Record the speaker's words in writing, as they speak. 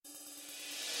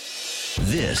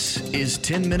This is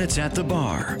 10 Minutes at the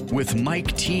Bar with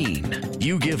Mike Teen.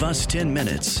 You give us 10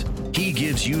 minutes. He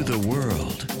gives you the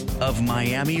world of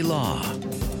Miami law.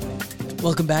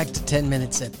 Welcome back to 10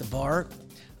 Minutes at the Bar.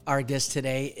 Our guest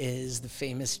today is the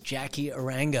famous Jackie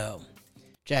Arango.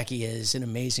 Jackie is an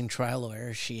amazing trial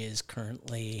lawyer. She is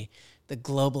currently the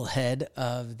global head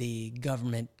of the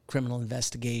Government Criminal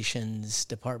Investigations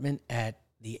Department at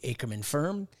the Akerman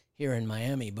firm here in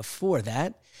Miami. Before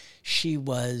that, she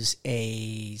was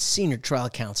a senior trial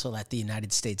counsel at the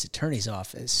United States Attorney's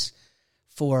Office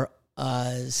for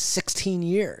 16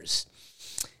 years.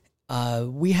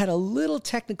 We had a little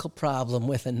technical problem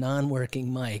with a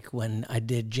non-working mic when I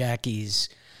did Jackie's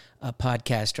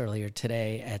podcast earlier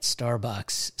today at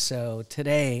Starbucks. So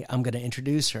today I'm going to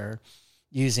introduce her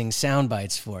using sound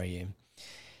bites for you.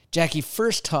 Jackie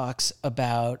first talks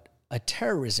about a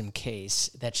terrorism case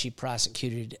that she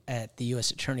prosecuted at the U.S.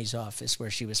 Attorney's Office where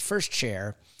she was first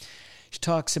chair. She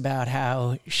talks about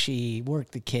how she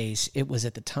worked the case. It was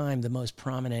at the time the most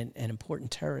prominent and important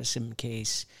terrorism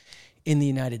case in the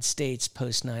United States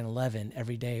post 9/11.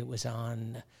 Every day it was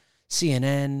on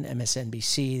CNN,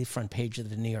 MSNBC, the front page of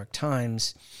the New York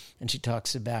Times. And she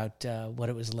talks about what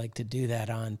it was like to do that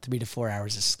on 3 to 4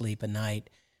 hours of sleep a night,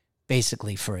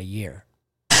 basically for a year.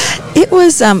 It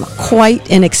was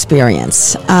quite an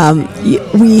experience.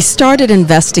 We started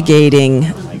investigating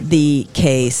the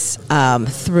case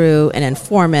through an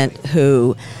informant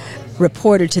who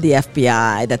reported to the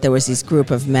FBI that there was this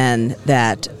group of men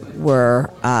that were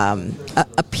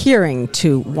appearing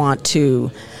to want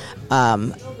to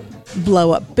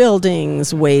blow up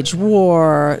buildings, wage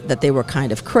war, that they were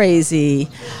kind of crazy,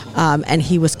 and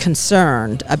he was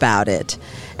concerned about it.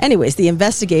 Anyways, the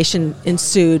investigation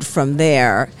ensued from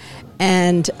there,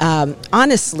 and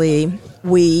honestly,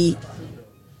 we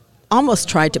almost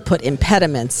tried to put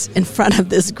impediments in front of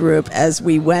this group as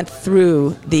we went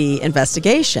through the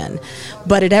investigation.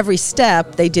 But at every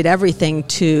step, they did everything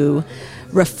to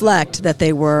reflect that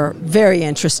they were very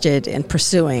interested in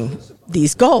pursuing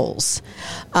these goals.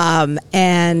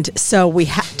 And so we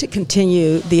had to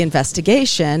continue the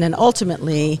investigation, and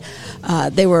ultimately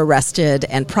they were arrested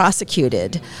and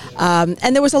prosecuted.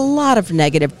 And there was a lot of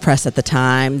negative press at the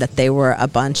time that they were a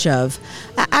bunch of,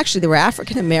 actually they were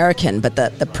African American, but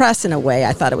the press in a way,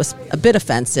 I thought it was a bit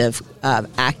offensive,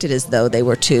 acted as though they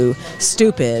were too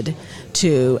stupid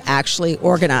to actually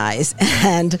organize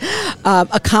and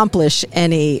accomplish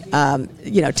any,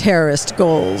 terrorist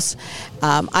goals.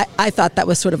 I thought that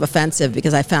was sort of offensive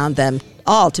because I found them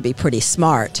all to be pretty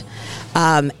smart.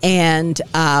 And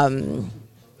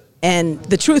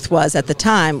the truth was, at the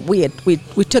time, we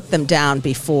took them down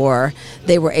before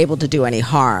they were able to do any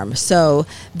harm. So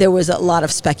there was a lot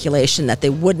of speculation that they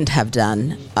wouldn't have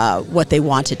done what they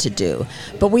wanted to do.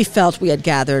 But we felt we had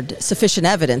gathered sufficient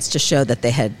evidence to show that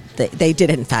they did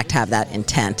in fact have that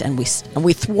intent, and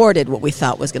we thwarted what we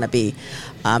thought was going to be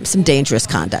some dangerous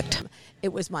conduct.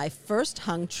 It was my first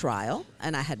hung trial,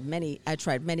 and I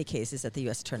tried many cases at the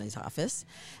U.S. Attorney's Office,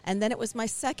 and then it was my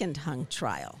second hung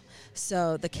trial.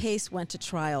 So the case went to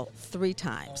trial 3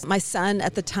 times. My son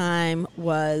at the time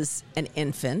was an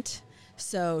infant,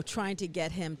 so trying to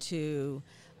get him to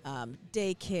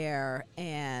daycare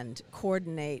and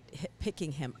coordinate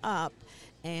picking him up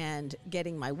and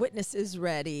getting my witnesses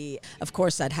ready. Of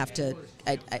course, after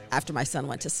my son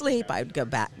went to sleep, I would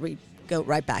go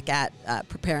right back at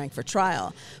preparing for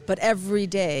trial. But every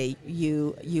day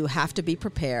you have to be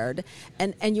prepared,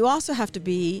 and you also have to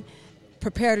be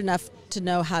prepared enough to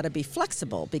know how to be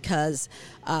flexible, because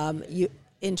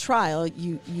in trial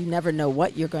you never know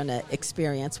what you're going to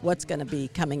experience, what's going to be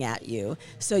coming at you.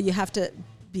 So you have to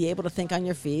be able to think on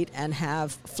your feet and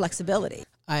have flexibility.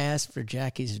 I asked for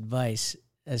Jackie's advice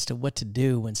as to what to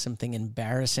do when something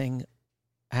embarrassing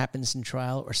happens in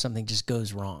trial or something just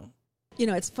goes wrong. You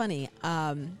know, it's funny.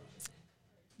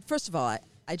 First of all,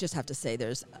 I just have to say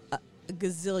there's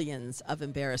gazillions of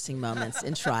embarrassing moments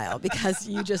in trial because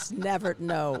you just never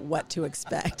know what to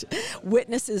expect.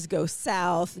 Witnesses go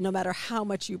south. No matter how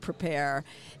much you prepare,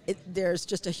 there's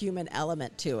just a human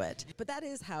element to it. But that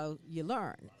is how you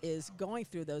learn, is going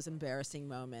through those embarrassing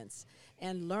moments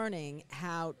and learning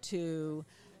how to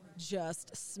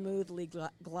just smoothly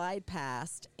glide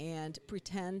past and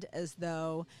pretend as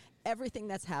though everything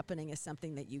that's happening is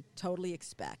something that you totally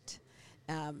expect,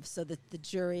 so that the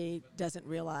jury doesn't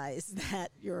realize that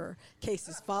your case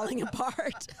is falling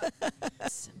apart.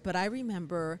 But I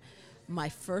remember my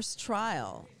first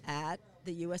trial at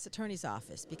the U.S. Attorney's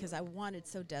Office because I wanted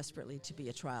so desperately to be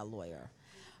a trial lawyer.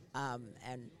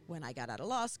 And when I got out of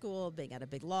law school, being at a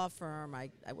big law firm,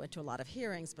 I went to a lot of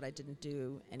hearings, but I didn't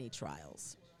do any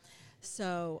trials.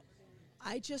 So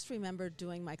I just remember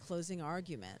doing my closing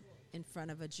argument in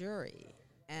front of a jury,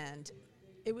 and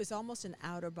it was almost an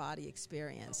outer-body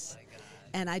experience.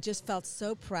 And I just felt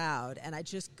so proud, and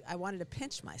I wanted to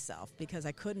pinch myself because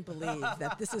I couldn't believe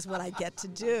that this is what I get to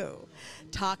do.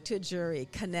 Talk to a jury,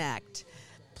 connect,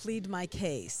 plead my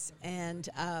case. And,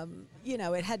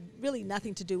 it had really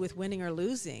nothing to do with winning or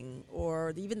losing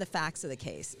or even the facts of the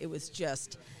case. It was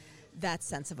just that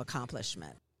sense of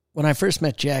accomplishment. When I first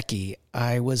met Jackie,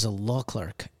 I was a law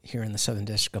clerk here in the Southern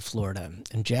District of Florida.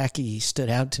 And Jackie stood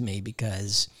out to me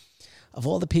because of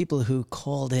all the people who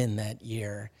called in that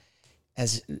year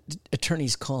as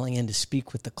attorneys calling in to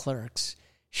speak with the clerks,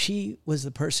 she was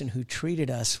the person who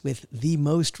treated us with the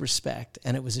most respect.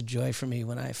 And it was a joy for me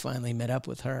when I finally met up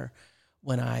with her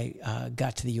when I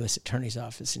got to the U.S. Attorney's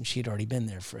Office, and she had already been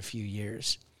there for a few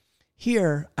years.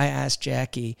 Here, I asked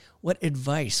Jackie, what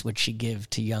advice would she give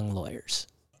to young lawyers?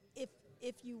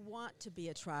 If you want to be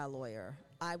a trial lawyer,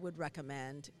 I would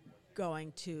recommend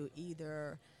going to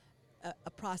either a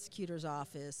prosecutor's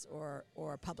office or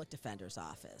a public defender's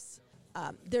office.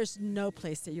 There's no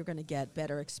place that you're going to get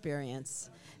better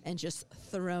experience and just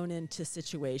thrown into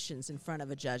situations in front of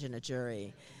a judge and a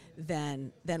jury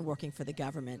than working for the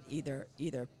government,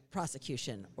 either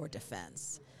prosecution or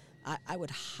defense. I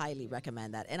would highly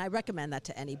recommend that, and I recommend that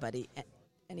to anybody,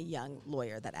 any young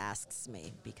lawyer that asks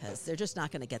me, because they're just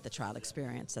not going to get the trial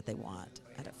experience that they want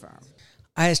at a firm.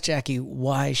 I asked Jackie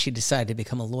why she decided to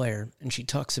become a lawyer, and she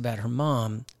talks about her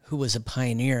mom, who was a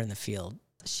pioneer in the field.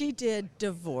 She did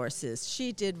divorces.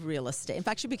 She did real estate. In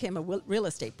fact, she became a real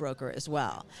estate broker as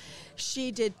well.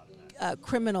 She did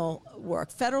criminal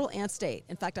work, federal and state.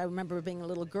 In fact, I remember being a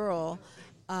little girl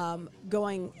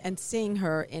going and seeing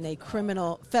her in a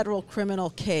federal criminal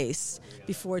case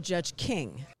before Judge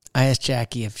King. I asked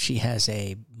Jackie if she has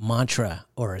a mantra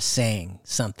or a saying,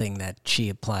 something that she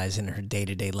applies in her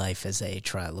day-to-day life as a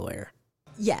trial lawyer.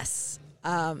 Yes.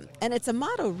 And it's a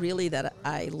motto, really, that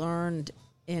I learned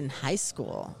in high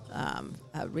school,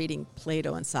 reading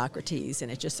Plato and Socrates,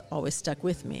 and it just always stuck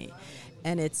with me.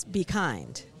 And it's be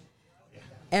kind.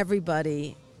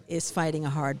 Everybody is fighting a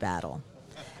hard battle.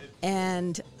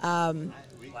 And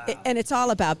it's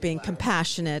all about being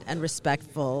compassionate and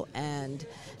respectful and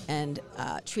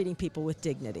treating people with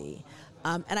dignity.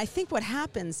 And I think what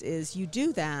happens is you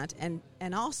do that, and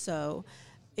also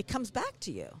it comes back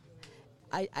to you.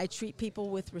 I treat people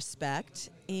with respect,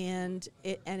 and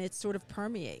it sort of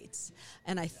permeates.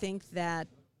 And I think that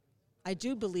I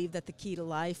do believe that the key to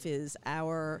life is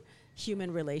our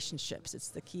human relationships. It's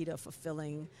the key to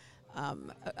fulfilling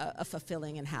a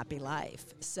fulfilling and happy life.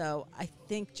 So I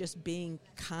think just being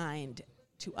kind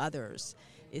to others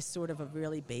is sort of a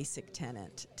really basic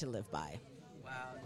tenet to live by.